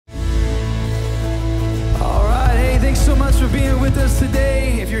being with us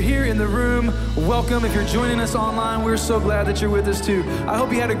today. If you're here in the room, welcome. If you're joining us online, we're so glad that you're with us too. I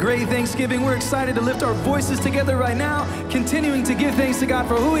hope you had a great Thanksgiving. We're excited to lift our voices together right now, continuing to give thanks to God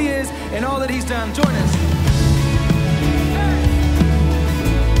for who He is and all that He's done. Join us.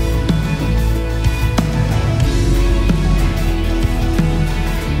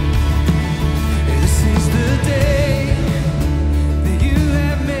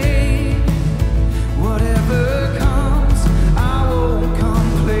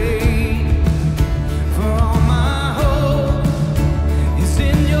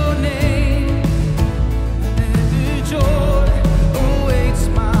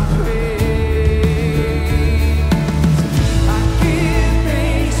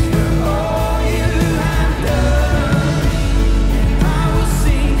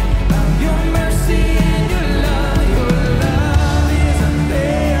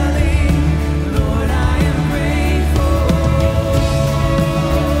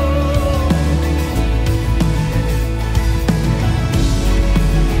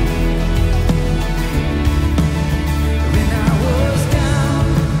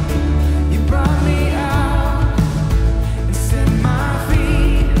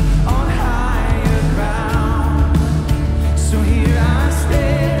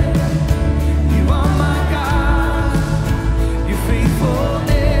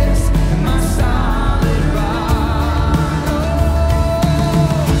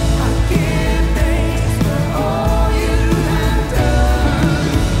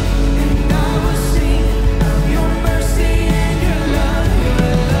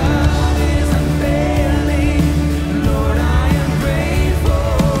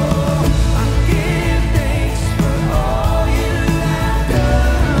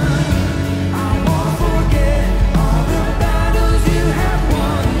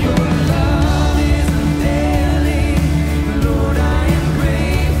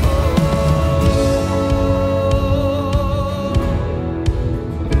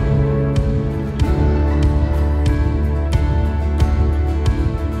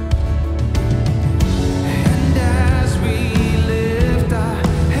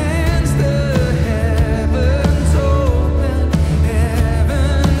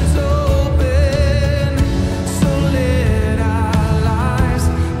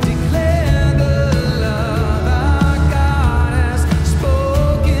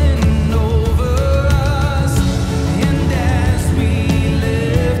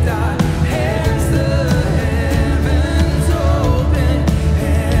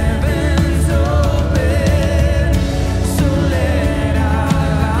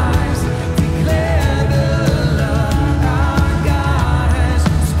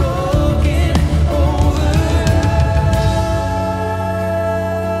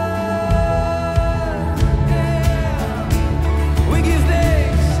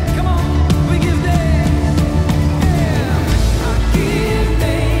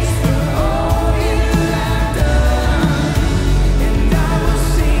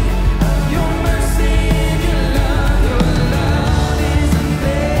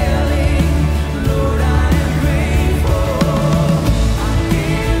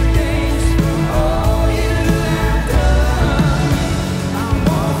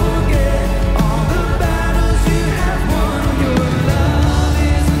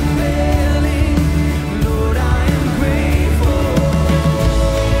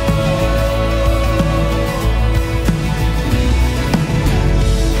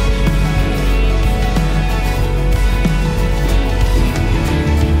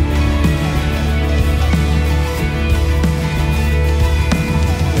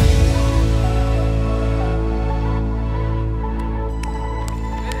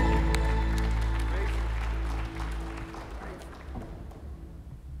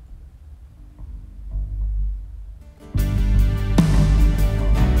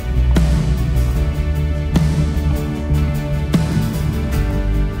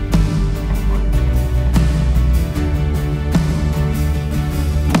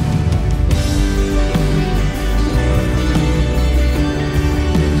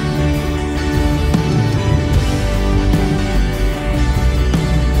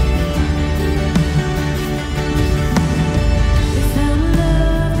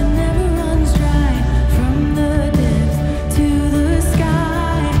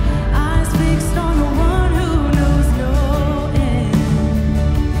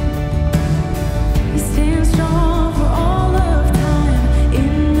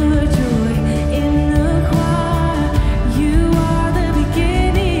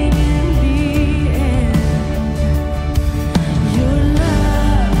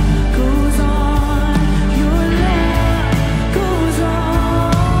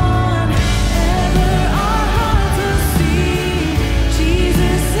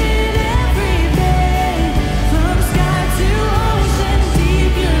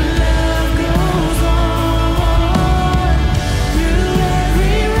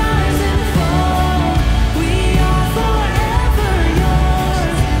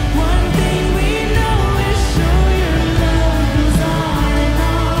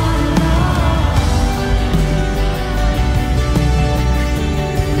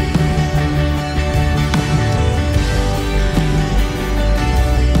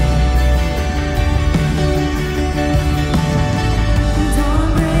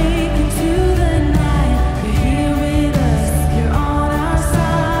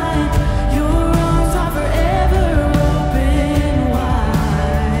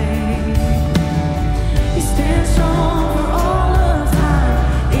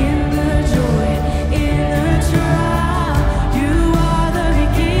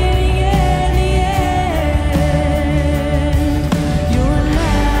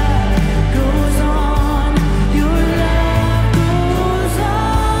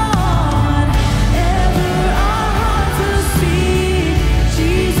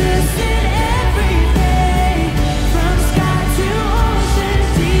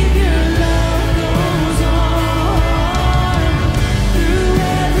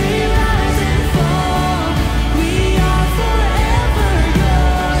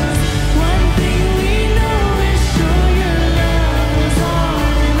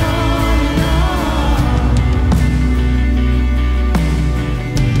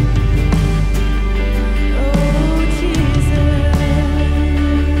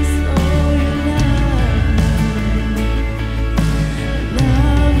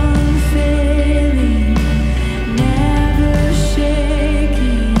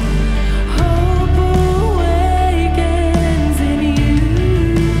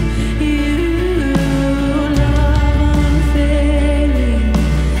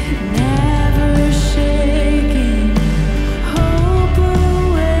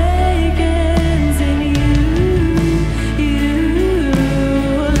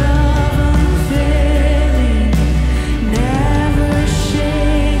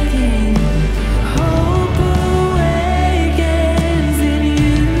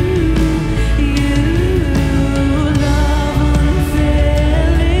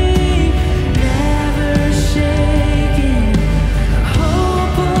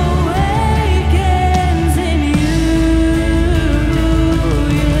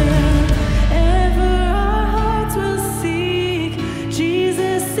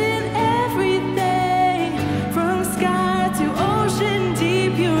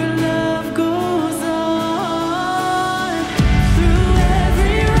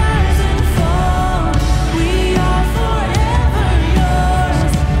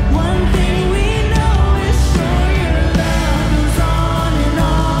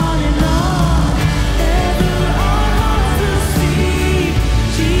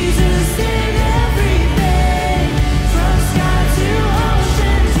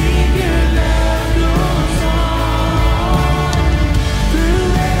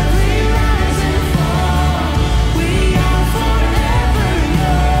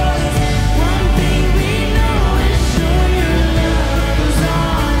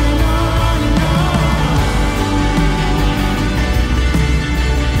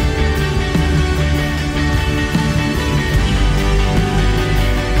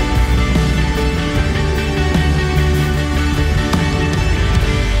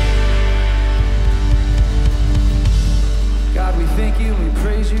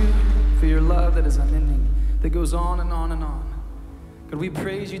 God, we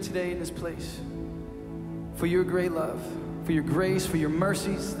praise you today in this place for your great love, for your grace, for your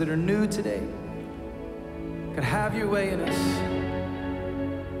mercies that are new today. God, have your way in us.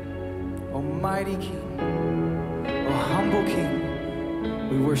 Almighty King, oh humble King,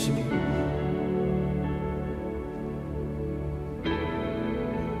 we worship you.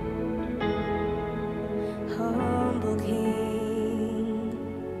 Humble King,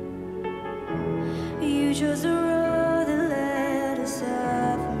 you chose the road that led to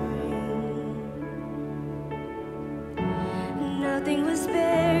suffering. Nothing was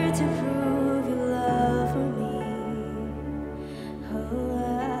spared to prove your love for me. Oh,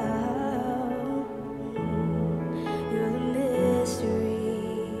 you're the mystery.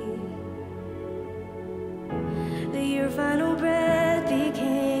 Your final breath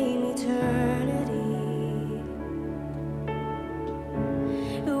became eternity.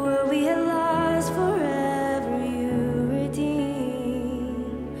 What we had lost forever, you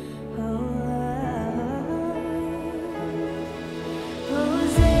redeemed. Oh,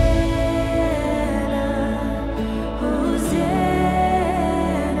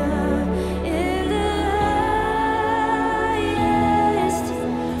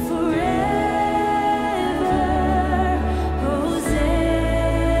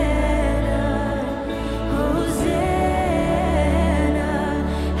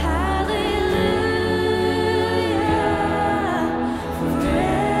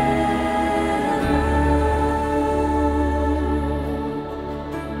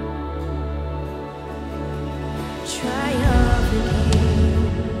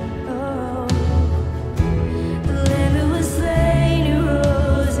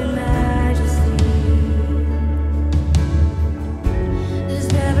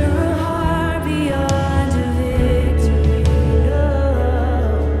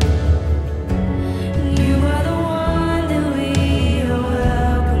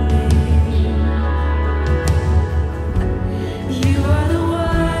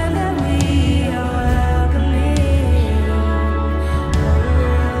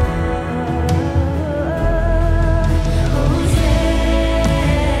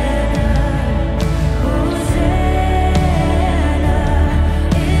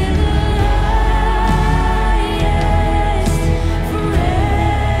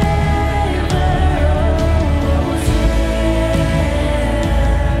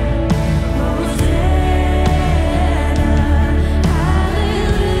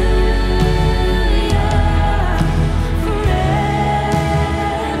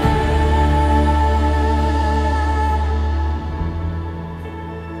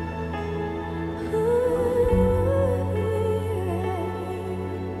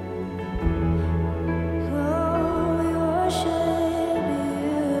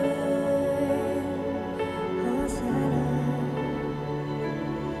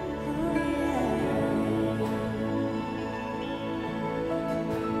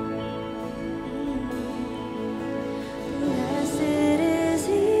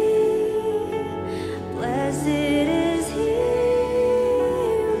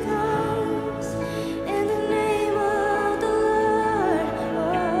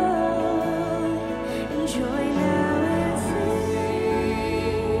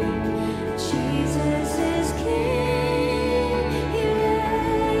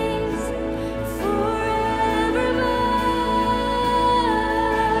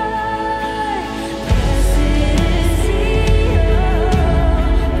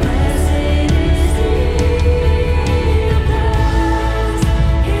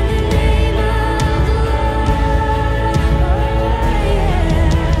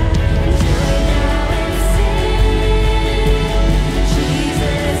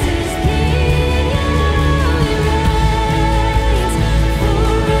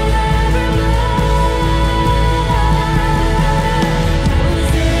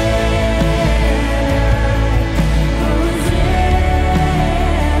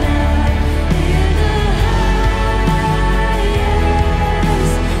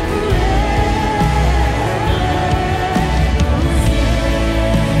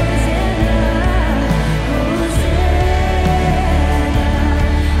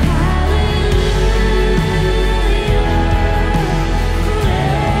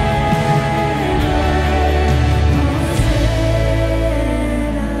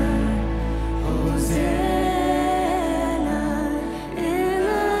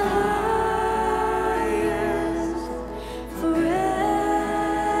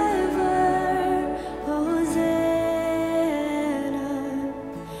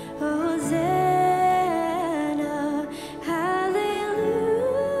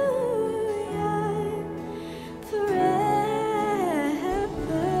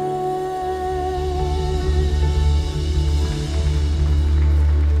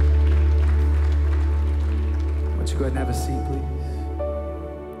 a seat, please.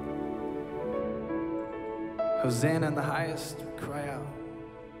 Hosanna in the highest, cry out.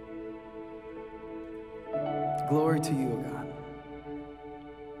 Glory to you, O God.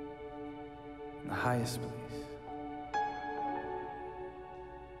 In the highest, please.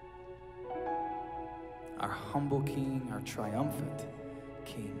 Our humble King, our triumphant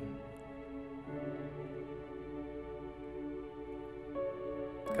King.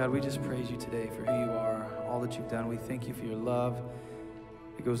 God, we just praise you today for who you are, all that you've done. We thank you for your love.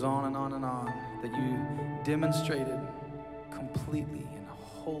 It goes on and on and on, that you demonstrated completely and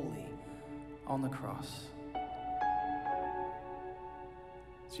wholly on the cross.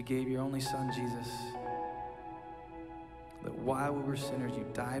 That you gave your only Son, Jesus, that while we were sinners, you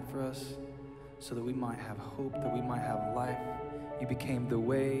died for us so that we might have hope, that we might have life. You became the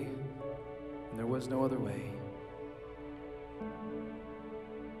way, and there was no other way.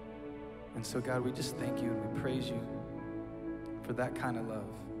 And so, God, we just thank you and we praise you for that kind of love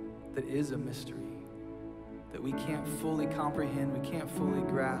that is a mystery, that we can't fully comprehend, we can't fully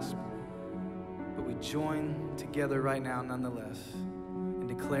grasp, but we join together right now nonetheless in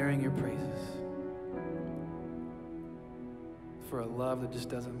declaring your praises for a love that just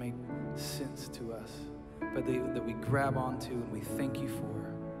doesn't make sense to us, but that we grab onto and we thank you for.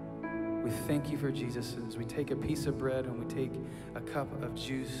 We thank you for Jesus. As we take a piece of bread and we take a cup of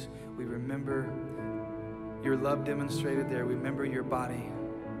juice, we remember your love demonstrated there. We remember your body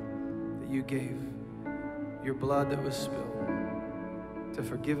that you gave, your blood that was spilled to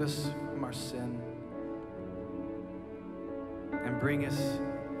forgive us from our sin and bring us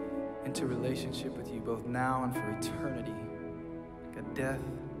into relationship with you both now and for eternity. God, death,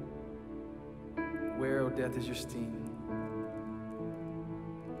 where, oh death, is your sting?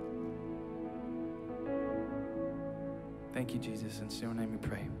 Thank you, Jesus. In your name we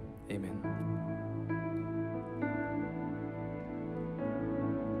pray. Amen.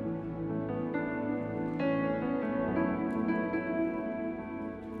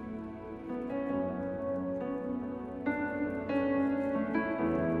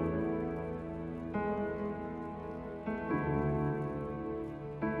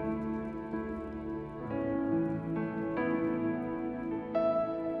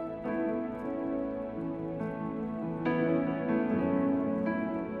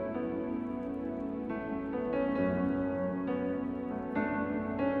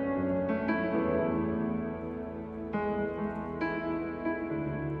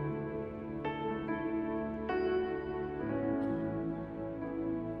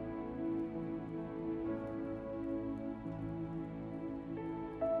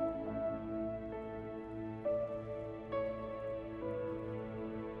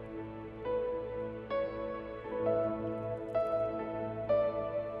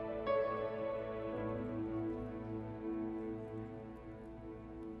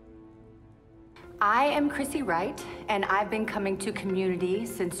 I am Chrissy Wright, and I've been coming to Community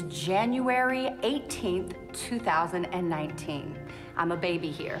since January 18th, 2019. I'm a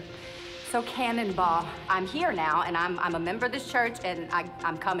baby here. So Cannonball, I'm here now, and I'm a member of this church, and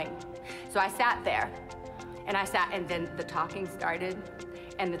I'm coming. So I sat there, and then the talking started,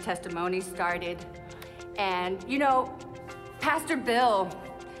 and the testimony started. And you know, Pastor Bill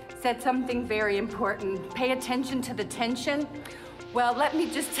said something very important. Pay attention to the tension. Well, let me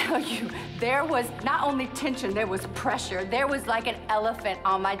just tell you, there was not only tension, there was pressure. There was like an elephant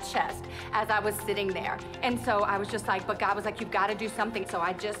on my chest as I was sitting there. And so I was just like, but God was like, you've got to do something. So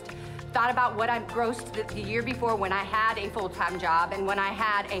I just thought about what I grossed the year before when I had a full-time job and when I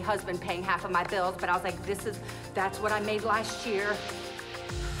had a husband paying half of my bills. But I was like, that's what I made last year.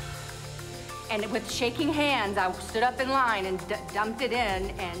 And with shaking hands, I stood up in line and dumped it in.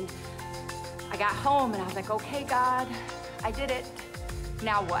 And I got home and I was like, okay, God, I did it.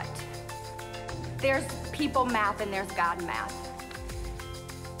 Now what? There's people math and there's God math.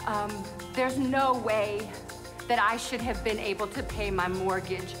 There's no way that I should have been able to pay my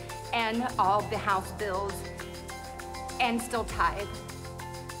mortgage and all the house bills and still tithe.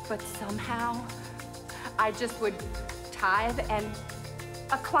 But somehow, I just would tithe and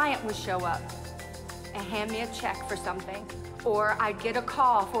a client would show up and hand me a check for something. Or I'd get a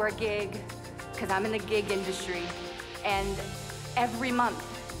call for a gig, because I'm in the gig industry. And every month,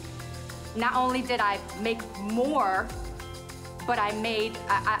 not only did I make more, but I made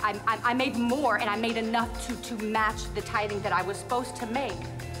more, and I made enough to match the tithing that I was supposed to make.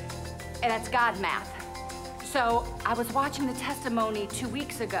 And that's God math. So I was watching the testimony 2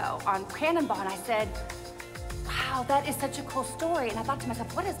 weeks ago on Cannonball, and I said, wow, that is such a cool story. And I thought to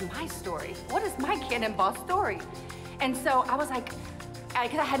myself, what is my story? What is my Cannonball story? And so I was like,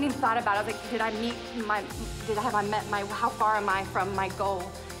 because I hadn't even thought about it. I was like, how far am I from my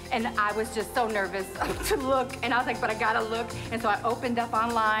goal? And I was just so nervous to look, and I was like, but I gotta look. And so I opened up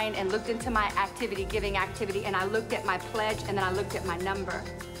online and looked into my giving activity, and I looked at my pledge, and then I looked at my number,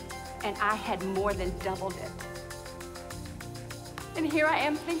 and I had more than doubled it. And here I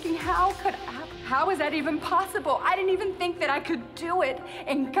am thinking, how is that even possible? I didn't even think that I could do it.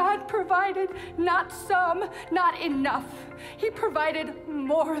 And God provided not some, not enough. He provided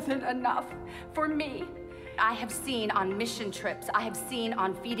more than enough for me. I have seen on mission trips, I have seen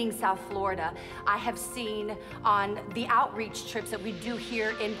on Feeding South Florida, I have seen on the outreach trips that we do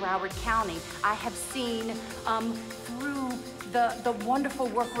here in Broward County. I have seen through the wonderful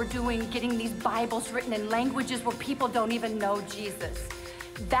work we're doing, getting these Bibles written in languages where people don't even know Jesus.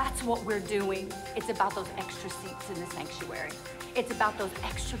 That's what we're doing. It's about those extra seats in the sanctuary. It's about those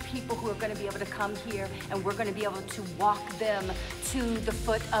extra people who are going to be able to come here, and we're going to be able to walk them to the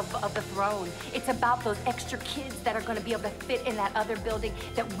foot of the throne. It's about those extra kids that are going to be able to fit in that other building,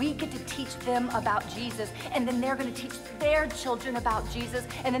 that we get to teach them about Jesus, and then they're going to teach their children about Jesus,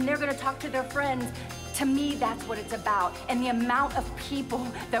 and then they're going to talk to their friends. To me, that's what it's about. And the amount of people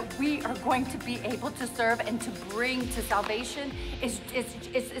that we are going to be able to serve and to bring to salvation is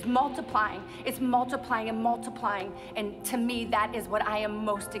multiplying. It's multiplying and multiplying. And to me, that is what I am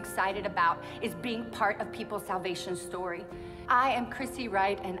most excited about, is being part of people's salvation story. I am Chrissy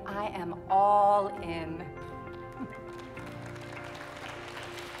Wright, and I am all in.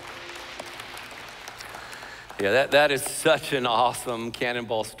 Yeah, that is such an awesome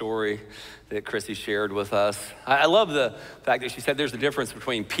cannonball story that Chrissy shared with us. I love the fact that she said there's a difference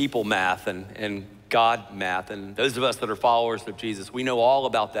between people math and God math. And those of us that are followers of Jesus, we know all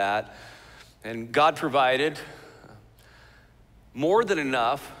about that. And God provided more than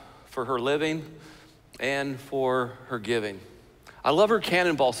enough for her living and for her giving. I love her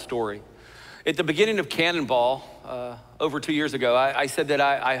cannonball story. At the beginning of Cannonball, over 2 years ago, I said that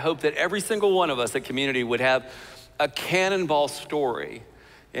I hope that every single one of us at Community would have a cannonball story.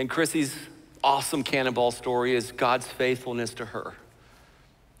 And Chrissy's awesome cannonball story is God's faithfulness to her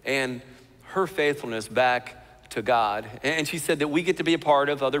and her faithfulness back to God. And she said that we get to be a part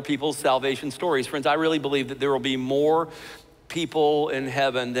of other people's salvation stories. Friends, I really believe that there will be more people in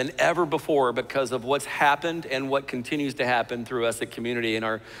heaven than ever before because of what's happened and what continues to happen through us at Community and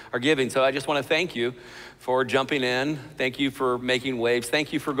our giving. So I just want to thank you for jumping in. Thank you for making waves.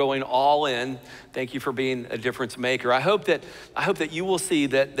 Thank you for going all in. Thank you for being a difference maker. I hope that you will see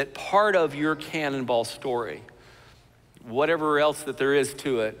that part of your cannonball story, whatever else that there is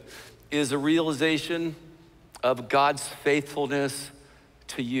to it, is a realization of God's faithfulness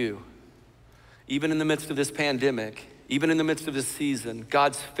to you. Even in the midst of this pandemic, even in the midst of this season,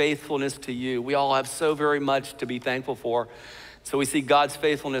 God's faithfulness to you. We all have so very much to be thankful for. So we see God's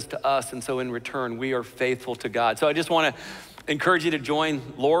faithfulness to us, and so in return, we are faithful to God. So I just want to encourage you to join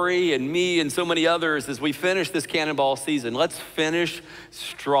Lori and me and so many others as we finish this Cannonball season. Let's finish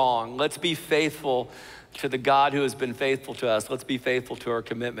strong. Let's be faithful to the God who has been faithful to us. Let's be faithful to our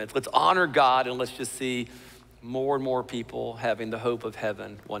commitments. Let's honor God, and let's just see more and more people having the hope of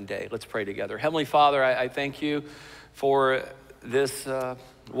heaven one day. Let's pray together. Heavenly Father, I thank you for this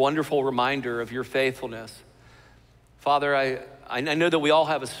wonderful reminder of your faithfulness. Father, I know that we all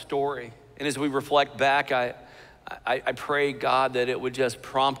have a story, and as we reflect back, I pray, God, that it would just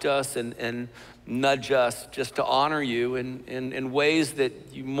prompt us and nudge us just to honor you in ways that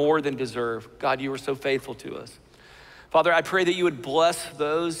you more than deserve. God, you are so faithful to us. Father, I pray that you would bless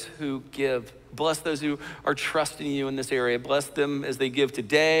those who give. Bless those who are trusting you in this area. Bless them as they give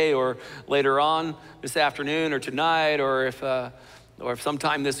today or later on this afternoon or tonight or if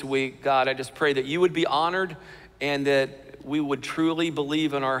sometime this week. God, I just pray that you would be honored and that we would truly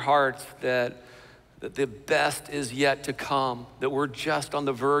believe in our hearts that the best is yet to come, that we're just on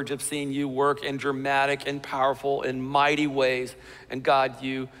the verge of seeing you work in dramatic and powerful and mighty ways. And God,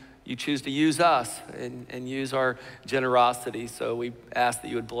 you choose to use us and use our generosity. So we ask that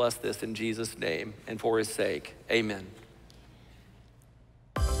you would bless this in Jesus' name and for his sake. Amen.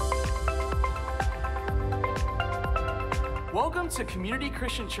 Welcome to Community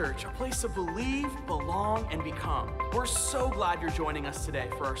Christian Church, a place to believe, belong, and become. We're so glad you're joining us today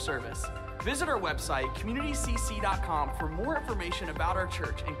for our service. Visit our website, communitycc.com, for more information about our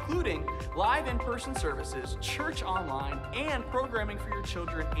church, including live in-person services, church online, and programming for your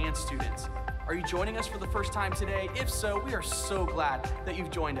children and students. Are you joining us for the first time today? If so, we are so glad that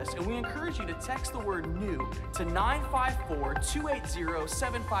you've joined us, and we encourage you to text the word NEW to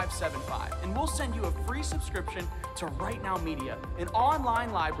 954-280-7575, and we'll send you a free subscription to Right Now Media, an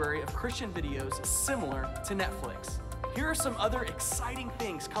online library of Christian videos similar to Netflix. Here are some other exciting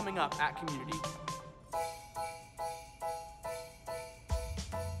things coming up at Community.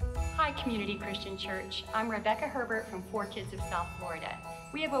 Hi, Community Christian Church. I'm Rebecca Herbert from 4Kids of South Florida.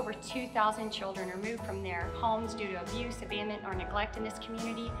 We have over 2,000 children removed from their homes due to abuse, abandonment, or neglect in this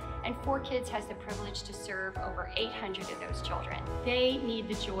community, and 4Kids has the privilege to serve over 800 of those children. They need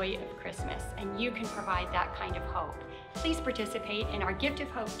the joy of Christmas, and you can provide that kind of hope. Please participate in our Gift of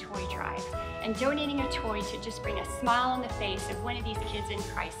Hope toy drive, and donating a toy to just bring a smile on the face of one of these kids in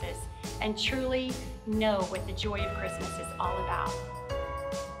crisis and truly know what the joy of Christmas is all about.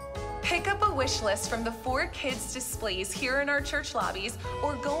 Pick up a wish list from the 4Kids displays here in our church lobbies,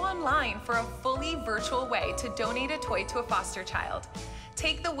 or go online for a fully virtual way to donate a toy to a foster child.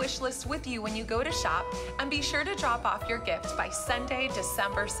 Take the wish list with you when you go to shop, and be sure to drop off your gift by Sunday,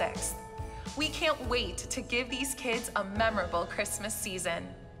 December 6th. We can't wait to give these kids a memorable Christmas season.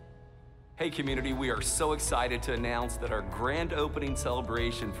 Hey community, we are so excited to announce that our grand opening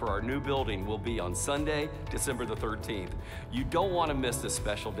celebration for our new building will be on Sunday, December the 13th. You don't want to miss this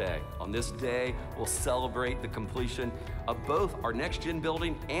special day. On this day, we'll celebrate the completion of both our Next Gen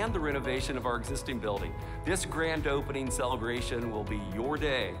building and the renovation of our existing building. This grand opening celebration will be your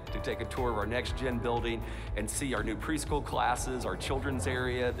day to take a tour of our Next Gen building and see our new preschool classes, our children's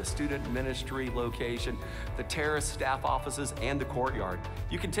area, the student ministry location, the terrace, staff offices, and the courtyard.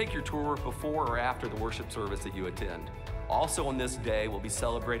 You can take your tour before or after the worship service that you attend. Also on this day, we'll be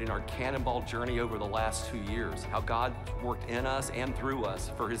celebrating our Cannonball journey over the last 2 years, how God worked in us and through us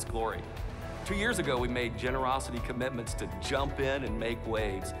for His glory. 2 years ago, we made generosity commitments to jump in and make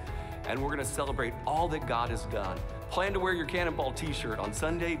waves, and we're gonna celebrate all that God has done. Plan to wear your Cannonball t-shirt on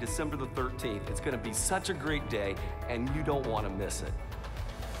Sunday, December the 13th. It's gonna be such a great day, and you don't wanna miss it.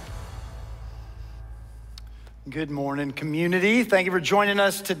 Good morning, community. Thank you for joining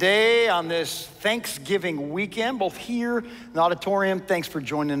us today on this Thanksgiving weekend, both here in the auditorium. Thanks for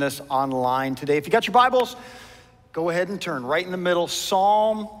joining us online today. If you got your Bibles, go ahead and turn right in the middle,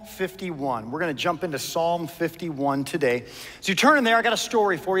 Psalm 51. We're going to jump into Psalm 51 today. So you turn in there, I got a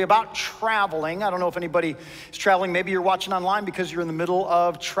story for you about traveling. I don't know if anybody is traveling. Maybe you're watching online because you're in the middle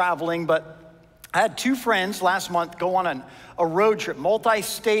of traveling, but I had two friends last month go on a road trip,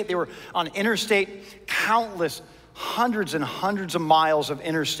 multi-state. They were on interstate, countless, hundreds and hundreds of miles of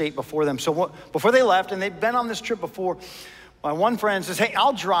interstate before them. So before they left, and they'd been on this trip before, my one friend says, hey,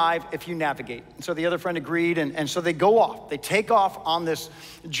 I'll drive if you navigate. And so the other friend agreed, and so they go off. They take off on this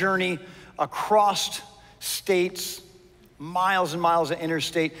journey across states, miles and miles of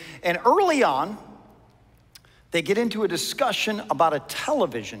interstate. And early on, they get into a discussion about a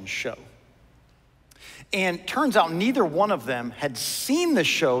television show. And turns out neither one of them had seen the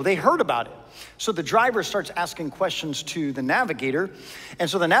show. They heard about it. So the driver starts asking questions to the navigator. And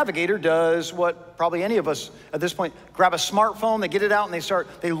so the navigator does what probably any of us at this point, grab a smartphone, they get it out and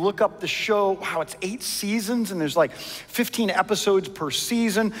they look up the show. Wow, it's 8 seasons and there's like 15 episodes per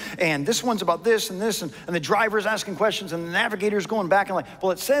season. And this one's about this and this. And the driver's asking questions and the navigator's going back and like,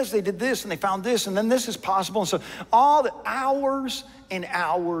 well, it says they did this and they found this and then this is possible. And so all the hours and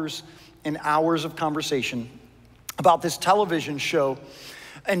hours and hours of conversation about this television show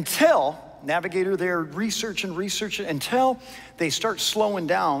until navigator there researching until they start slowing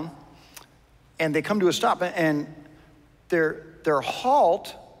down and they come to a stop, and their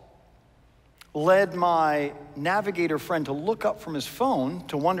halt led my navigator friend to look up from his phone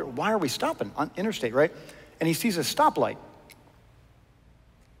to wonder, why are we stopping on interstate, right? And he sees a stoplight.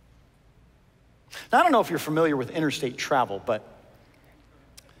 Now, I don't know if you're familiar with interstate travel, but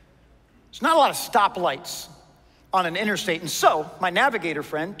there's not a lot of stoplights on an interstate. And so my navigator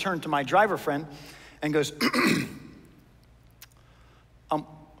friend turned to my driver friend and goes,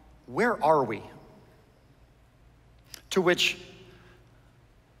 where are we? To which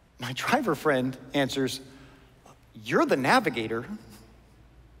my driver friend answers, you're the navigator.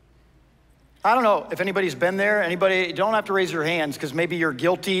 I don't know if anybody's been there. Anybody, you don't have to raise your hands because maybe you're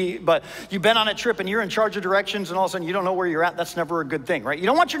guilty, but you've been on a trip and you're in charge of directions and all of a sudden you don't know where you're at. That's never a good thing, right? You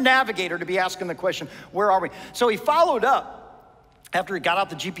don't want your navigator to be asking the question, where are we? So he followed up after he got out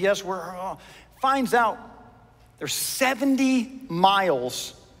the GPS, finds out there's 70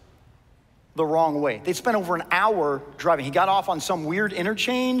 miles the wrong way. They spent over an hour driving. He got off on some weird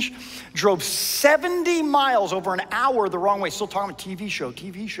interchange, drove 70 miles over an hour the wrong way, still talking about TV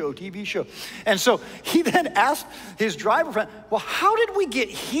show. And so he then asked his driver friend, well, how did we get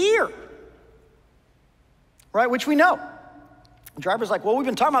here? Right, which we know. The driver's like, well, we've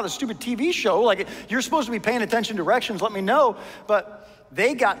been talking about this stupid TV show. Like, you're supposed to be paying attention to directions, let me know. But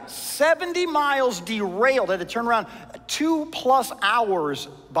they got 70 miles derailed. They had to turn around 2+ hours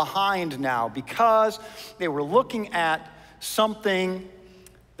behind now because they were looking at something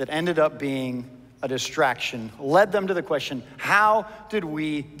that ended up being a distraction, led them to the question, how did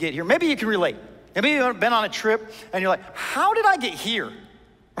we get here? Maybe you can relate. Maybe you've been on a trip and you're like, how did I get here?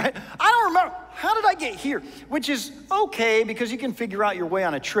 Right? I don't remember, how did I get here? Which is okay because you can figure out your way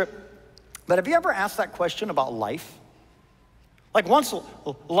on a trip. But have you ever asked that question about life? Like once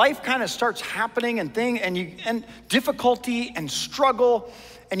life kind of starts happening and difficulty and struggle,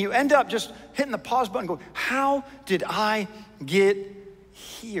 and you end up just hitting the pause button and going, how did I get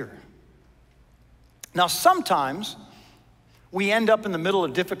here? Now, sometimes we end up in the middle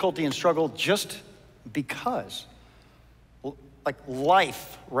of difficulty and struggle just because, like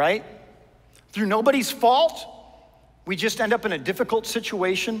life, right? Through nobody's fault, we just end up in a difficult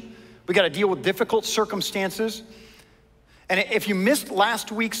situation. We got to deal with difficult circumstances. And if you missed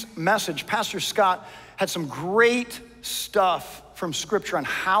last week's message, Pastor Scott had some great stuff from Scripture on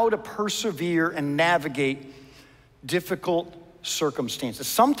how to persevere and navigate difficult circumstances.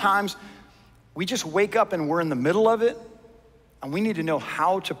 Sometimes we just wake up and we're in the middle of it, and we need to know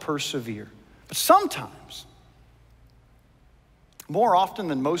how to persevere. But sometimes, more often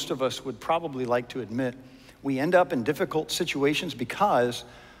than most of us would probably like to admit, we end up in difficult situations because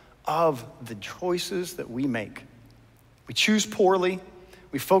of the choices that we make. We choose poorly,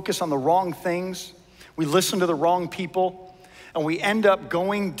 we focus on the wrong things, we listen to the wrong people, and we end up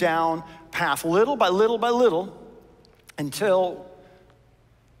going down path little by little by little until,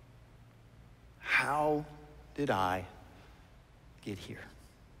 how did I get here?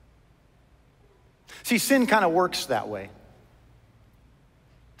 See, sin kind of works that way.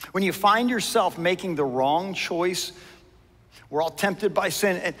 When you find yourself making the wrong choice, we're all tempted by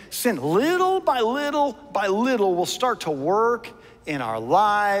sin, and sin little by little by little will start to work in our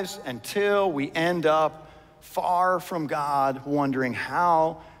lives until we end up far from God, wondering,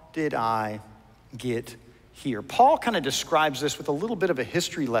 how did I get here? Paul kind of describes this with a little bit of a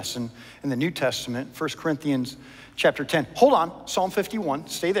history lesson in the New Testament, 1 Corinthians chapter 10. Hold on, Psalm 51,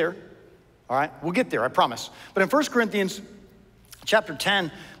 stay there. All right, we'll get there, I promise. But in 1 Corinthians chapter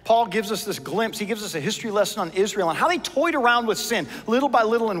 10, Paul gives us this glimpse. He gives us a history lesson on Israel and how they toyed around with sin little by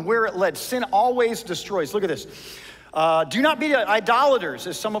little and where it led. Sin always destroys. Look at this. Do not be idolaters,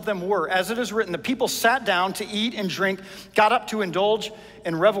 as some of them were. As it is written, the people sat down to eat and drink, got up to indulge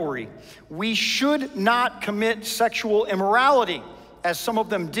in revelry. We should not commit sexual immorality, as some of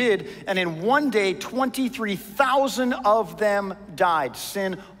them did, and in one day, 23,000 of them died.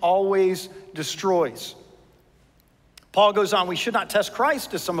 Sin always destroys. Paul goes on, we should not test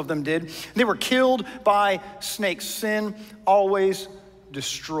Christ, as some of them did. They were killed by snakes. Sin always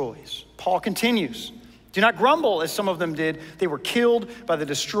destroys. Paul continues, do not grumble, as some of them did. They were killed by the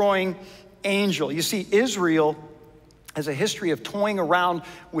destroying angel. You see, Israel has a history of toying around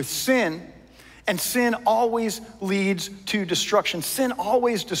with sin, and sin always leads to destruction. Sin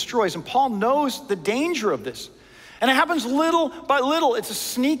always destroys, and Paul knows the danger of this. And it happens little by little. It's a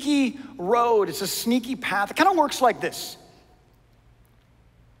sneaky road. It's a sneaky path. It kind of works like this.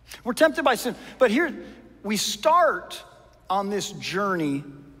 We're tempted by sin, but here we start on this journey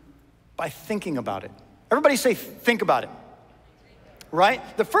by thinking about it. Everybody say, think about it. Right?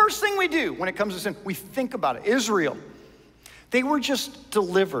 The first thing we do when it comes to sin, we think about it. Israel, they were just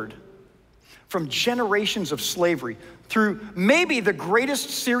delivered from generations of slavery through maybe the greatest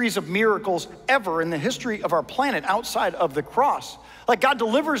series of miracles ever in the history of our planet outside of the cross. Like God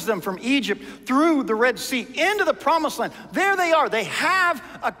delivers them from Egypt through the Red Sea into the Promised Land. There they are. They have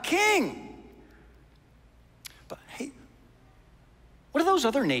a king. But hey, what are those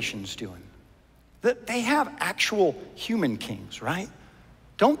other nations doing? They have actual human kings, right?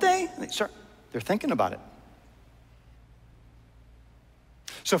 Don't they? They're thinking about it.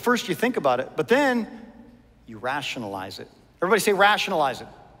 So first you think about it, but then you rationalize it. Everybody say rationalize it.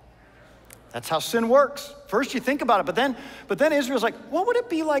 That's how sin works. First you think about it, but then Israel's like, what would it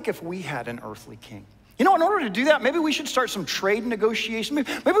be like if we had an earthly king? You know, in order to do that, maybe we should start some trade negotiation.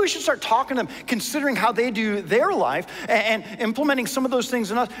 Maybe we should start talking to them, considering how they do their life and implementing some of those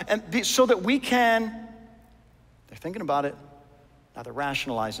things in us, and so that we can, they're thinking about it, now they're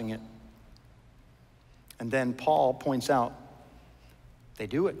rationalizing it. And then Paul points out, they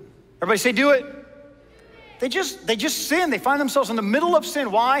do it. Everybody say do it. They just sin. They find themselves in the middle of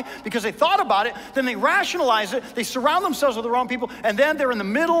sin. Why? Because they thought about it, then they rationalize it, they surround themselves with the wrong people, and then they're in the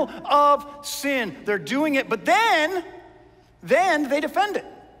middle of sin. They're doing it, but then they defend it.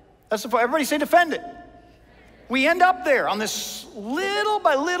 That's the point. Everybody say defend it. We end up there on this little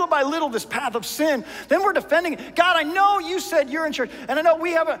by little by little, this path of sin. Then we're defending it. God, I know you said you're in charge, and I know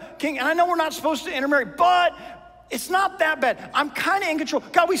we have a king, and I know we're not supposed to intermarry, but it's not that bad. I'm kind of in control.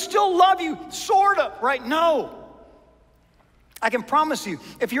 God, we still love you, sort of, right? No. I can promise you,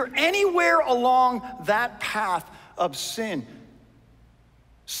 if you're anywhere along that path of sin,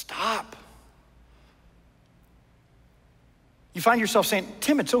 stop. You find yourself saying,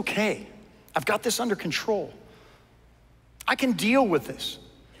 Tim, it's okay. I've got this under control. I can deal with this.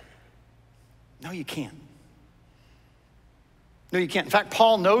 No, you can't. No, you can't. In fact,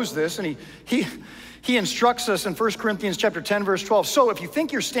 Paul knows this, and he instructs us in 1 Corinthians chapter 10, verse 12. So if you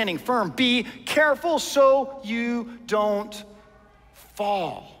think you're standing firm, be careful so you don't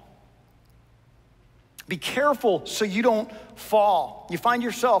fall. Be careful so you don't fall. You find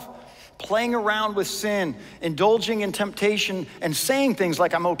yourself playing around with sin, indulging in temptation, and saying things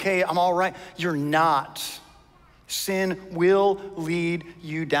like, I'm okay, I'm all right. You're not. Sin will lead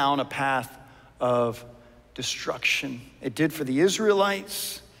you down a path of destruction. It did for the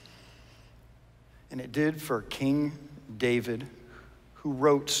Israelites, and it did for King David, who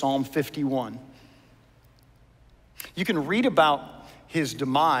wrote Psalm 51. You can read about his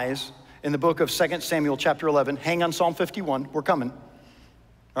demise in the book of 2 Samuel chapter 11. Hang on Psalm 51, we're coming.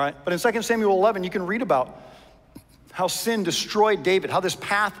 All right, but in 2 Samuel 11, you can read about how sin destroyed David, how this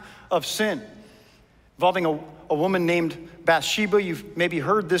path of sin involving a woman named Bathsheba. You've maybe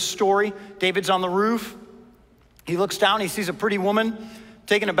heard this story. David's on the roof. He looks down, he sees a pretty woman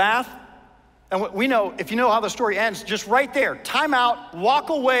taking a bath. And we know, if you know how the story ends, just right there, time out, walk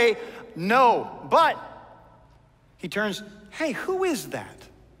away, no. But he turns, hey, who is that?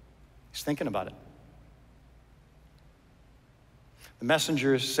 He's thinking about it. The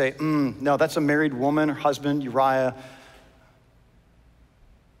messengers say, no, that's a married woman, her husband, Uriah.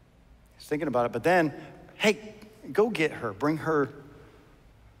 He's thinking about it, but then, hey, go get her, bring her.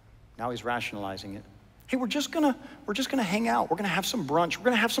 Now he's rationalizing it. Hey, we're just gonna hang out. We're gonna have some brunch. We're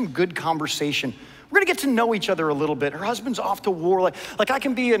gonna have some good conversation. We're gonna get to know each other a little bit. Her husband's off to war. Like I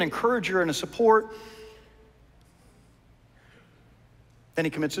can be an encourager and a support. Then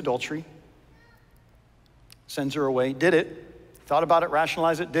he commits adultery, sends her away, did it. Thought about it,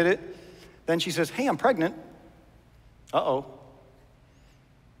 rationalized it, did it. Then she says, hey, I'm pregnant. Uh-oh.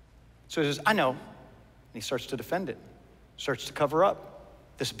 So he says, I know. And he starts to defend it, starts to cover up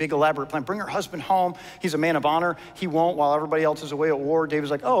this big elaborate plan. Bring her husband home. He's a man of honor. He won't while everybody else is away at war. David's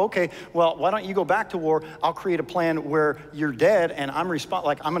like, oh, okay. Well, why don't you go back to war? I'll create a plan where you're dead and I'm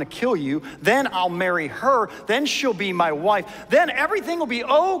gonna kill you. Then I'll marry her. Then she'll be my wife. Then everything will be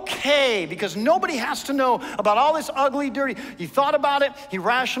okay because nobody has to know about all this ugly, dirty. He thought about it. He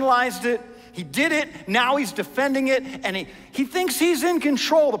rationalized it. He did it. Now he's defending it. And he thinks he's in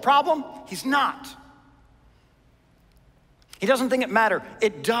control. The problem, he's not. He doesn't think it matters.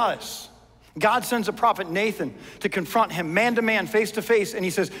 It does. God sends a prophet Nathan to confront him man to man, face to face. And he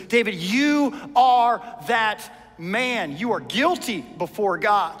says, David, you are that man. You are guilty before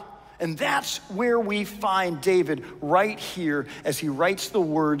God. And that's where we find David right here as he writes the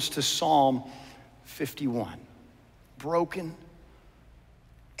words to Psalm 51. Broken,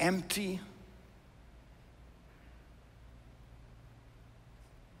 empty.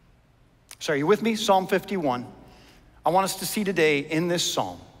 So are you with me? Psalm 51. I want us to see today in this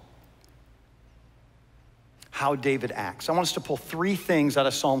psalm how David acts. I want us to pull three things out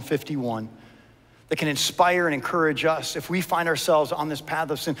of Psalm 51 that can inspire and encourage us if we find ourselves on this path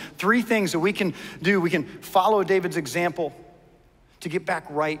of sin. Three things that we can do. We can follow David's example to get back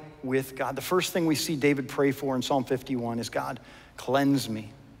right with God. The first thing we see David pray for in Psalm 51 is, God, cleanse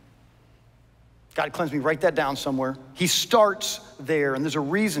me. God, cleanse me. Write that down somewhere. He starts there, and there's a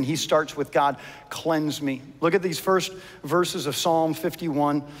reason he starts with God, cleanse me. Look at these first verses of Psalm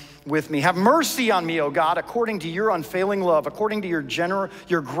 51 with me. Have mercy on me, O God, according to your unfailing love, according to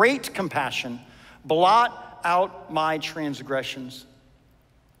your great compassion. Blot out my transgressions.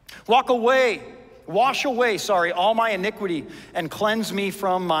 Wash away, all my iniquity and cleanse me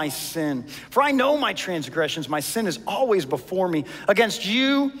from my sin. For I know my transgressions, my sin is always before me. Against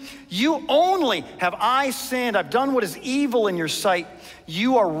you only have I sinned. I've done what is evil in your sight.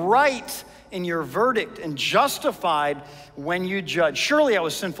 You are right in your verdict and justified when you judge. Surely I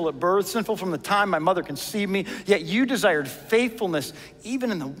was sinful at birth, sinful from the time my mother conceived me, yet you desired faithfulness.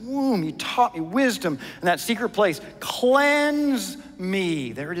 Even in the womb, you taught me wisdom in that secret place. Cleanse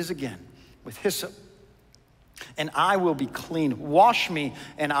me, there it is again, with hyssop, and I will be clean. Wash me,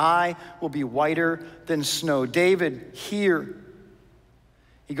 and I will be whiter than snow. David here,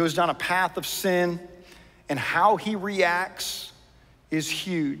 he goes down a path of sin, and how he reacts is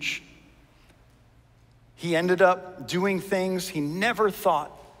huge. He ended up doing things he never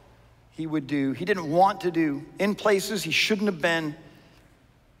thought he would do. He didn't want to do, in places he shouldn't have been.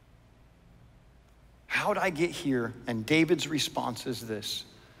 How'd I get here? And David's response is this: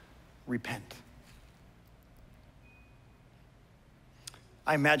 repent.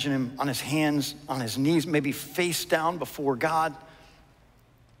 I imagine him on his hands, on his knees, maybe face down before God,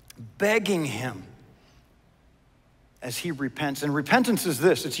 begging him as he repents. And repentance is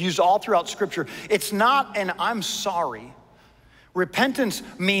this: it's used all throughout Scripture. It's not an I'm sorry. Repentance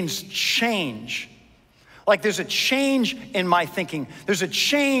means change. Like there's a change in my thinking. There's a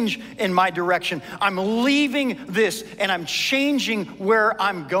change in my direction. I'm leaving this and I'm changing where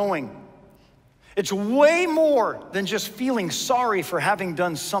I'm going. It's way more than just feeling sorry for having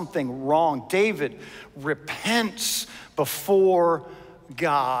done something wrong. David repents before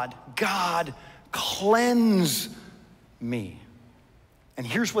God. God, cleanse me. And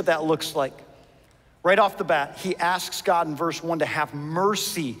here's what that looks like. Right off the bat, he asks God in verse 1 to have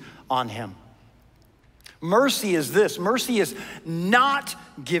mercy on him. Mercy is this: mercy is not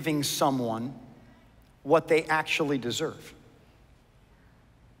giving someone what they actually deserve.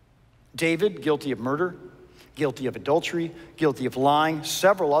 David, guilty of murder, guilty of adultery, guilty of lying,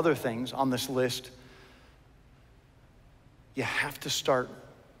 several other things on this list. You have to start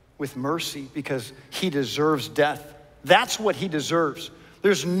with mercy because he deserves death. That's what he deserves.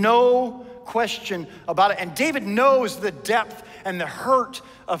 There's no question about it. And David knows the depth and the hurt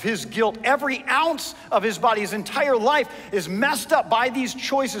of his guilt. Every ounce of his body, his entire life is messed up by these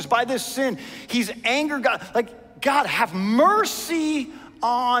choices, by this sin. He's angered God. Like, God, have mercy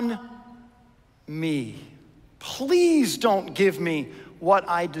on me. Please don't give me what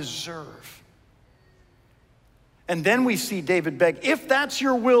I deserve. And then we see David beg, if that's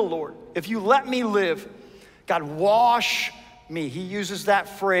your will, Lord, if you let me live, God, wash me. He uses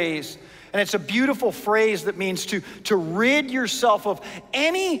that phrase. And it's a beautiful phrase that means to rid yourself of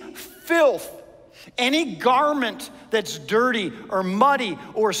any filth, any garment that's dirty or muddy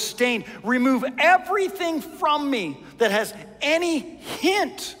or stained. Remove everything from me that has any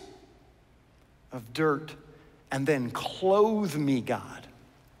hint of dirt, and then clothe me, God,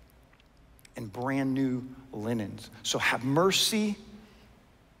 in brand new linens. So have mercy.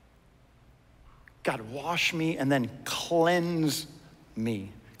 God, wash me and then cleanse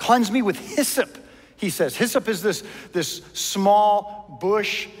me. Cleanse me with hyssop, he says. Hyssop is this small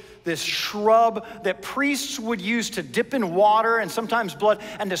bush, this shrub that priests would use to dip in water and sometimes blood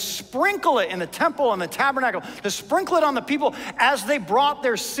and to sprinkle it in the temple and the tabernacle, to sprinkle it on the people as they brought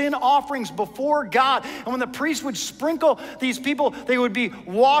their sin offerings before God. And when the priest would sprinkle these people, they would be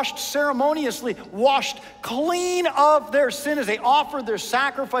washed ceremoniously, washed clean of their sin as they offered their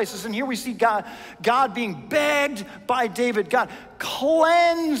sacrifices. And here we see God being begged by David, God,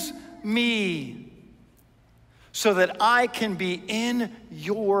 cleanse me so that I can be in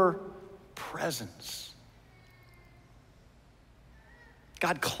your presence.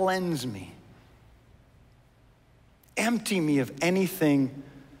 God, cleanse me. Empty me of anything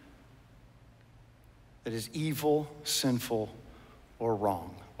that is evil, sinful, or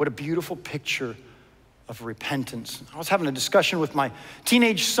wrong. What a beautiful picture of repentance. I was having a discussion with my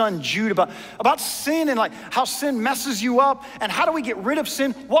teenage son, Jude, about sin and like how sin messes you up and how do we get rid of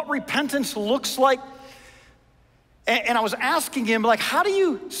sin, what repentance looks like. And I was asking him, like, how do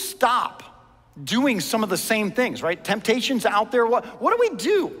you stop doing some of the same things, right? Temptation's out there. What do we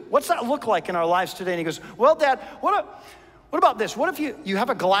do? What's that look like in our lives today? And he goes, well, Dad, what about this? What if you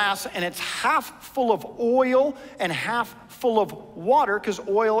have a glass and it's half full of oil and half full of water, because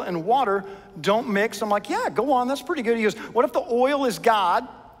oil and water don't mix? I'm like, yeah, go on, that's pretty good. He goes, what if the oil is God,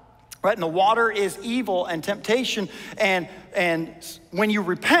 right, and the water is evil and temptation, and when you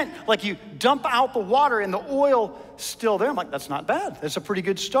repent, like you dump out the water and the oil still there? I'm like, that's not bad. That's a pretty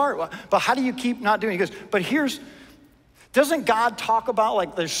good start. But how do you keep not doing it? He goes, but doesn't God talk about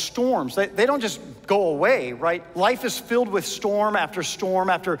like there's storms? They don't just go away, right? Life is filled with storm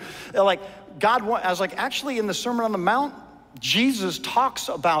after like God. I was like, actually in the Sermon on the Mount, Jesus talks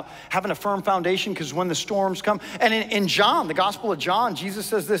about having a firm foundation because when the storms come, and in John, the Gospel of John, Jesus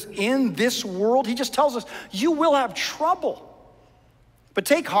says this, in this world, he just tells us, you will have trouble. But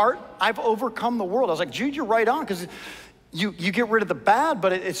take heart, I've overcome the world. I was like, Jude, you're right on, because you get rid of the bad,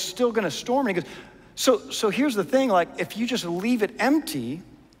 but it's still gonna storm. And he goes, so here's the thing, like if you just leave it empty,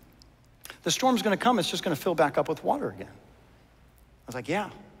 the storm's gonna come, it's just gonna fill back up with water again. I was like, yeah.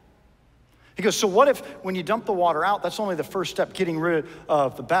 He goes, so what if when you dump the water out, that's only the first step, getting rid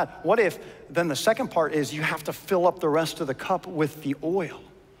of the bad. What if then the second part is you have to fill up the rest of the cup with the oil?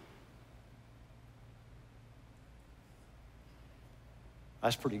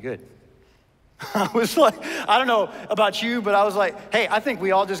 That's pretty good. I was like, I don't know about you, but I was like, hey, I think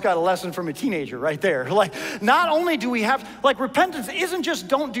we all just got a lesson from a teenager right there. Like, not only do we have, like, repentance isn't just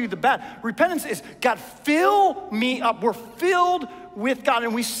don't do the bad. Repentance is, God, fill me up. We're filled with God.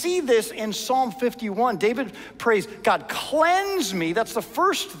 And we see this in Psalm 51. David prays, God, cleanse me. That's the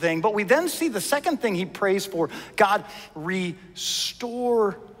first thing. But we then see the second thing he prays for, God,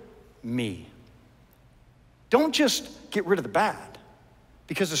 restore me. Don't just get rid of the bad,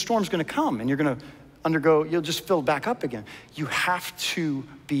 because the storm's gonna come and you're gonna undergo, you'll just fill back up again. You have to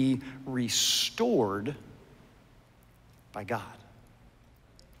be restored by God.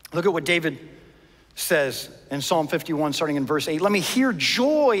 Look at what David says in Psalm 51, starting in verse 8. Let me hear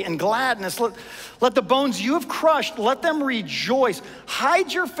joy and gladness. Let the bones you have crushed, let them rejoice.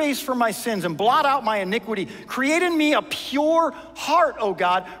 Hide your face from my sins and blot out my iniquity. Create in me a pure heart, O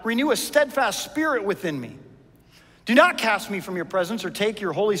God. Renew a steadfast spirit within me. Do not cast me from your presence or take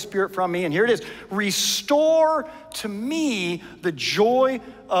your Holy Spirit from me. And here it is, restore to me the joy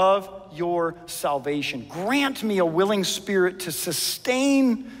of your salvation. Grant me a willing spirit to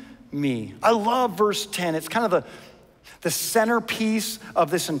sustain me. I love verse 10. It's kind of the centerpiece of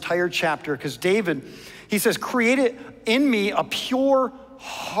this entire chapter, because David, he says, create it in me a pure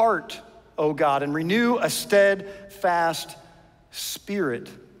heart, O God, and renew a steadfast spirit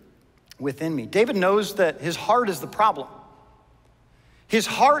within me. David knows that his heart is the problem. His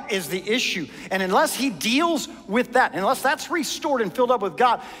heart is the issue. And unless he deals with that, unless that's restored and filled up with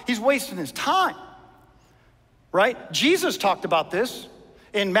God, he's wasting his time, right? Jesus talked about this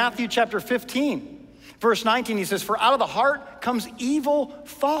in Matthew chapter 15, verse 19. He says, for out of the heart comes evil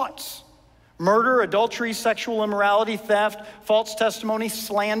thoughts, murder, adultery, sexual immorality, theft, false testimony,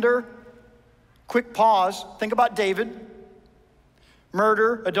 slander. Quick pause, think about David.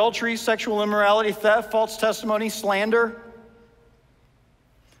 Murder, adultery, sexual immorality, theft, false testimony, slander.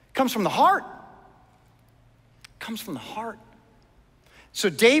 Comes from the heart. Comes from the heart. So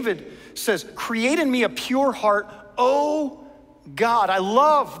David says, create in me a pure heart, O God. I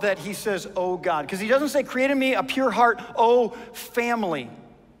love that he says, O God, because he doesn't say, create in me a pure heart, O family,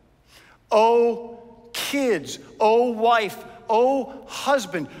 O kids, O wife, O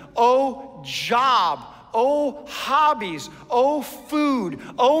husband, O job, oh hobbies, oh food,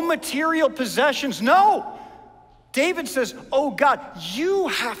 oh material possessions. No, David says, oh God, you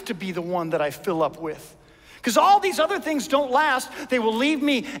have to be the one that I fill up with. Because all these other things don't last. They will leave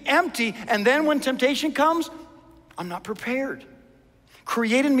me empty. And then when temptation comes, I'm not prepared.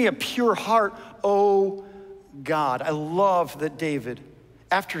 Create in me a pure heart, oh God. I love that David,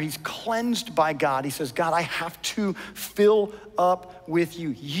 after he's cleansed by God, he says, God, I have to fill up with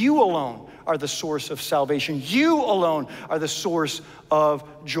you. You alone are the source of salvation. You alone are the source of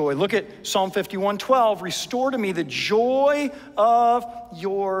joy. Look at Psalm 51:12. Restore to me the joy of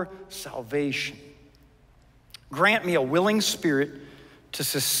your salvation. Grant me a willing spirit to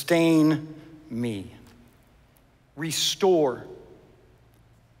sustain me. Restore.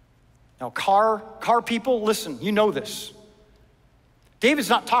 Now, car people, listen, you know this. David's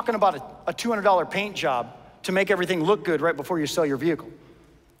not talking about a $200 paint job to make everything look good right before you sell your vehicle.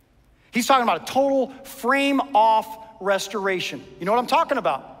 He's talking about a total frame-off restoration. You know what I'm talking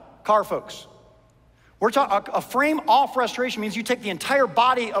about, car folks? We're talking a frame-off restoration means you take the entire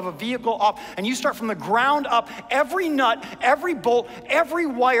body of a vehicle off and you start from the ground up. Every nut, every bolt, every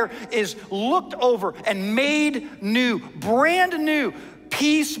wire is looked over and made new, brand new,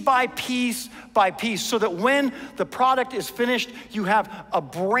 piece by piece by piece, so that when the product is finished, you have a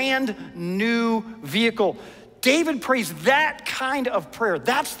brand new vehicle. David prays that kind of prayer.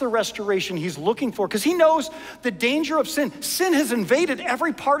 That's the restoration he's looking for, because he knows the danger of sin. Sin has invaded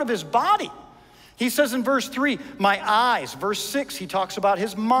every part of his body. He says in verse 3, my eyes. Verse 6, he talks about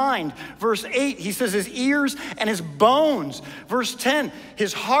his mind. Verse 8, he says his ears and his bones. Verse 10,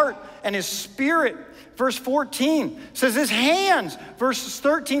 his heart and his spirit. Verse 14 says his hands. Verses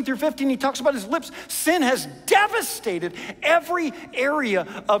 13 through 15, he talks about his lips. Sin has devastated every area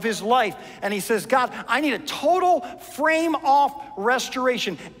of his life. And he says, God, I need a total frame-off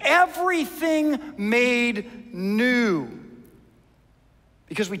restoration. Everything made new.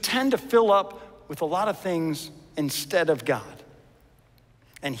 Because we tend to fill up with a lot of things instead of God.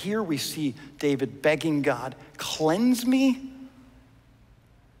 And here we see David begging God, cleanse me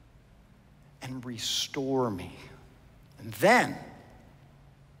and restore me. And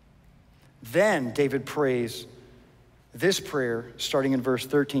then David prays this prayer starting in verse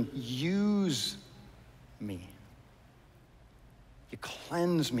 13, use me. You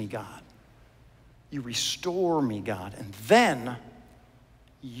cleanse me, God. You restore me, God. And then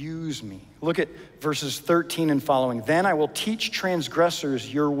use me. Look at verses 13 and following. Then I will teach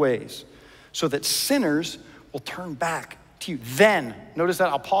transgressors your ways, so that sinners will turn back to you. Then, notice that,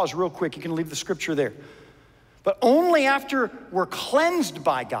 I'll pause real quick. You can leave the scripture there. But only after we're cleansed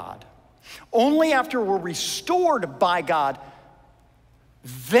by God, only after we're restored by God,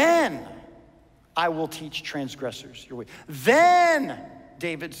 then I will teach transgressors your way. Then,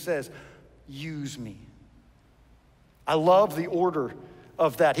 David says, use me. I love the order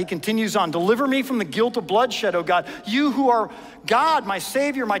of that. He continues on, deliver me from the guilt of bloodshed, O God. You who are God, my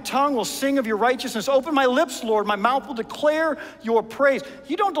Savior, my tongue will sing of your righteousness. Open my lips, Lord, my mouth will declare your praise.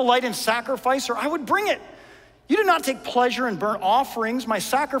 You don't delight in sacrifice, or I would bring it. You do not take pleasure in burnt offerings. My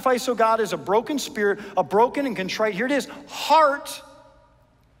sacrifice, O God, is a broken spirit, a broken and contrite, here it is, heart.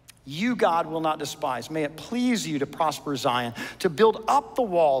 You, God, will not despise. May it please you to prosper Zion, to build up the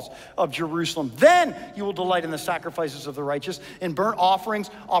walls of Jerusalem. Then you will delight in the sacrifices of the righteous, in burnt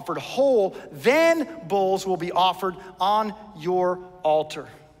offerings offered whole. Then bulls will be offered on your altar.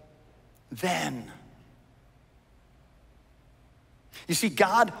 Then. You see,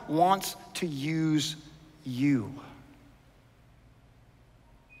 God wants to use you.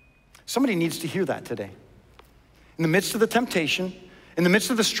 Somebody needs to hear that today. In the midst of the temptation, in the midst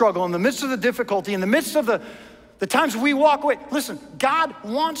of the struggle, in the midst of the difficulty, in the midst of the times we walk away, listen, God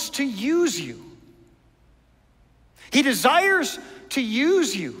wants to use you. He desires to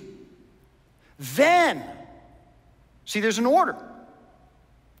use you. Then, see, there's an order.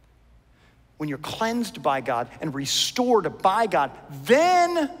 When you're cleansed by God and restored by God,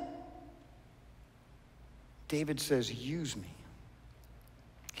 then David says, use me.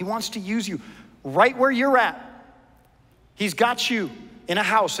 He wants to use you right where you're at. He's got you in a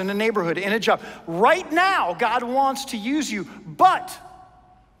house, in a neighborhood, in a job. Right now, God wants to use you, but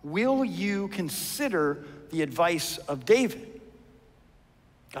will you consider the advice of David?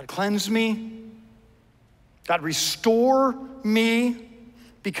 God, cleanse me. God, restore me,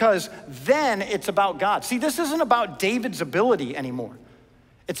 because then it's about God. See, this isn't about David's ability anymore.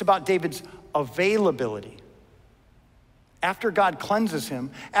 It's about David's availability. After God cleanses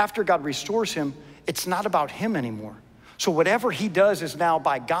him, after God restores him, it's not about him anymore. So whatever he does is now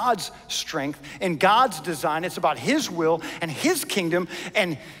by God's strength and God's design. It's about his will and his kingdom.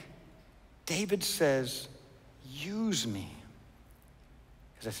 And David says, use me.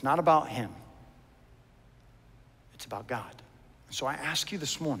 Because it's not about him. It's about God. So I ask you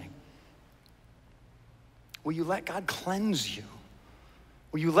this morning, will you let God cleanse you?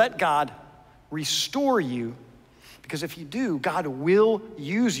 Will you let God restore you? Because if you do, God will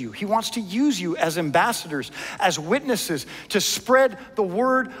use you. He wants to use you as ambassadors, as witnesses, to spread the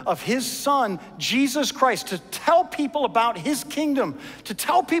word of his son, Jesus Christ, to tell people about his kingdom, to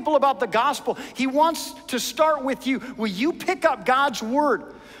tell people about the gospel. He wants to start with you. Will you pick up God's word?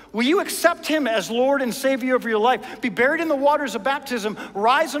 Will you accept him as Lord and Savior of your life? Be buried in the waters of baptism,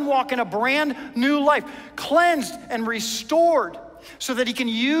 rise and walk in a brand new life, cleansed and restored, so that he can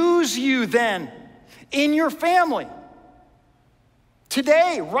use you then in your family.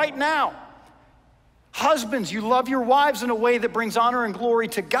 Today, right now. Husbands, you love your wives in a way that brings honor and glory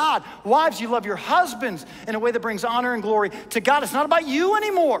to God. Wives, you love your husbands in a way that brings honor and glory to God. It's not about you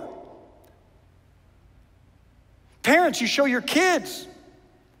anymore. Parents, you show your kids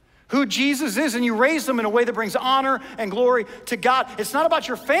who Jesus is, and you raise them in a way that brings honor and glory to God. It's not about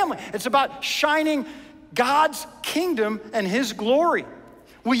your family. It's about shining God's kingdom and his glory.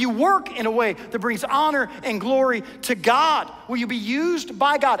 Will you work in a way that brings honor and glory to God? Will you be used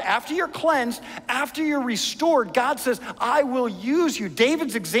by God? After you're cleansed, after you're restored, God says, I will use you.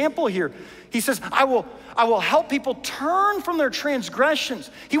 David's example here, he says, I will help people turn from their transgressions.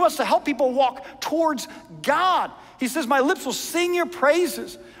 He wants to help people walk towards God. He says, my lips will sing your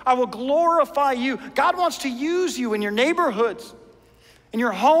praises. I will glorify you. God wants to use you in your neighborhoods, in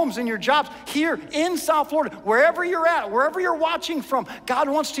your homes, in your jobs, here in South Florida, wherever you're at, wherever you're watching from, God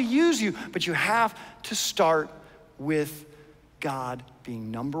wants to use you, but you have to start with God being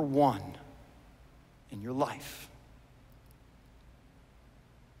number one in your life.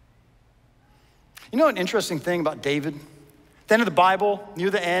 You know an interesting thing about David? At the end of the Bible, near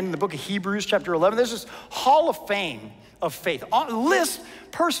the end, in the book of Hebrews, chapter 11, there's this hall of fame of faith. List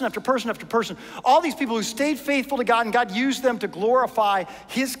person after person after person. All these people who stayed faithful to God, and God used them to glorify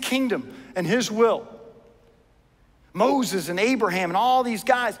his kingdom and his will. Moses and Abraham and all these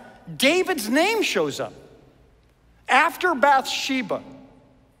guys. David's name shows up. After Bathsheba,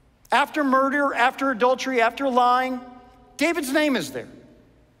 after murder, after adultery, after lying, David's name is there.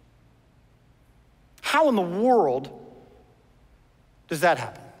 How in the world does that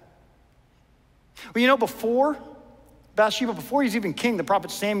happen? Well, you know, before Bathsheba, before he's even king, the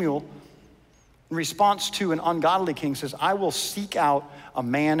prophet Samuel In response to an ungodly king, says, I will seek out a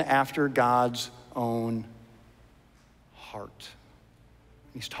man after God's own heart.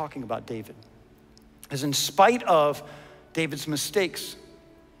 He's talking about David. As in spite of David's mistakes,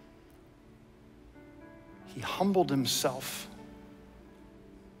 he humbled himself.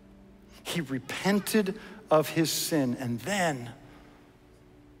 He repented of his sin, and then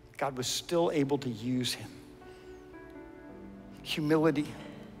God was still able to use him. Humility,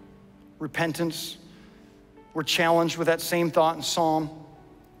 repentance. We're challenged with that same thought in Psalm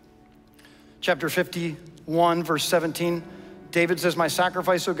chapter 51, verse 17. David says, my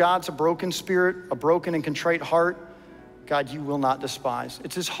sacrifice, O God, is a broken spirit, a broken and contrite heart. God, you will not despise.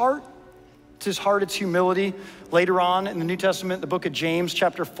 It's his heart. It's his heart, it's humility. Later on in the New Testament, the book of James,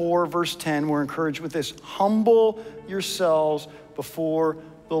 chapter 4, verse 10, we're encouraged with this. Humble yourselves before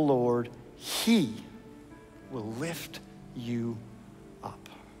the Lord. He will lift you up.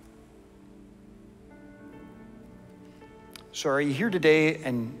 So are you here today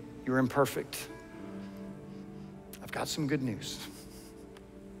and you're imperfect? I've got some good news.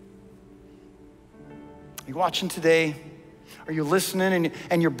 Are you watching today? Are you listening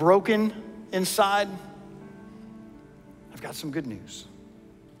and you're broken inside? I've got some good news.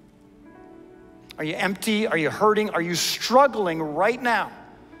 Are you empty? Are you hurting? Are you struggling right now?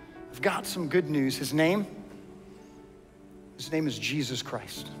 I've got some good news. His name is Jesus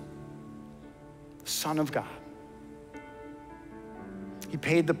Christ, the Son of God. He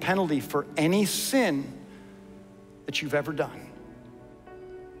paid the penalty for any sin that you've ever done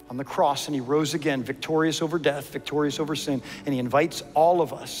on the cross, and he rose again, victorious over death, victorious over sin, and he invites all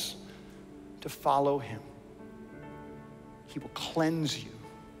of us to follow him. He will cleanse you.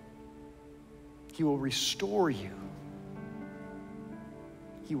 He will restore you.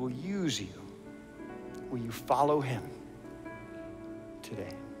 He will use you. Will you follow him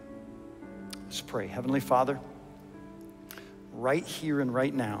today? Let's pray. Heavenly Father, right here and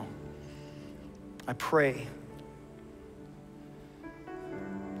right now, I pray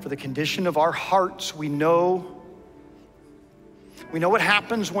for the condition of our hearts. We know what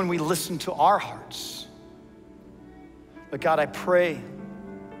happens when we listen to our hearts. But God, I pray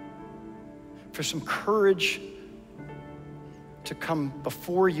for some courage to come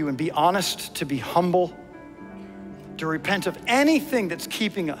before you and be honest, to be humble, to repent of anything that's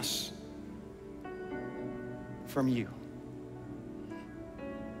keeping us from you.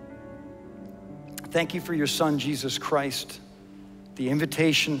 Thank you for your Son, Jesus Christ, the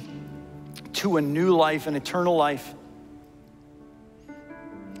invitation to a new life, an eternal life,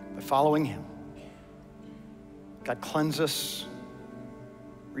 by following him. God, cleanse us,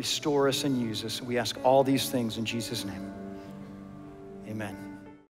 restore us, and use us. We ask all these things in Jesus' name. Amen.